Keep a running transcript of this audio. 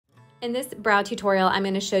In this brow tutorial, I'm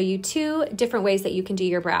going to show you two different ways that you can do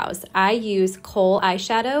your brows. I use Kohl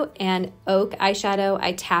eyeshadow and oak eyeshadow.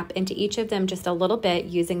 I tap into each of them just a little bit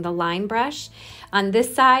using the line brush. On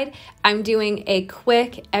this side, I'm doing a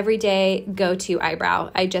quick, everyday go-to eyebrow.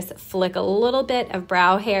 I just flick a little bit of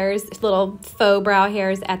brow hairs, little faux brow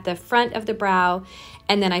hairs at the front of the brow,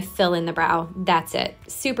 and then I fill in the brow. That's it.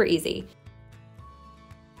 Super easy.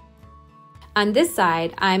 On this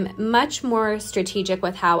side, I'm much more strategic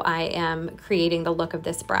with how I am creating the look of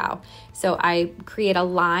this brow. So I create a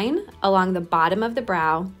line along the bottom of the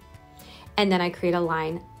brow, and then I create a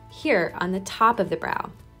line here on the top of the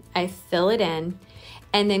brow. I fill it in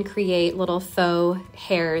and then create little faux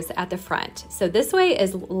hairs at the front. So this way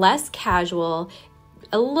is less casual,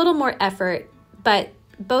 a little more effort, but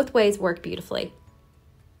both ways work beautifully.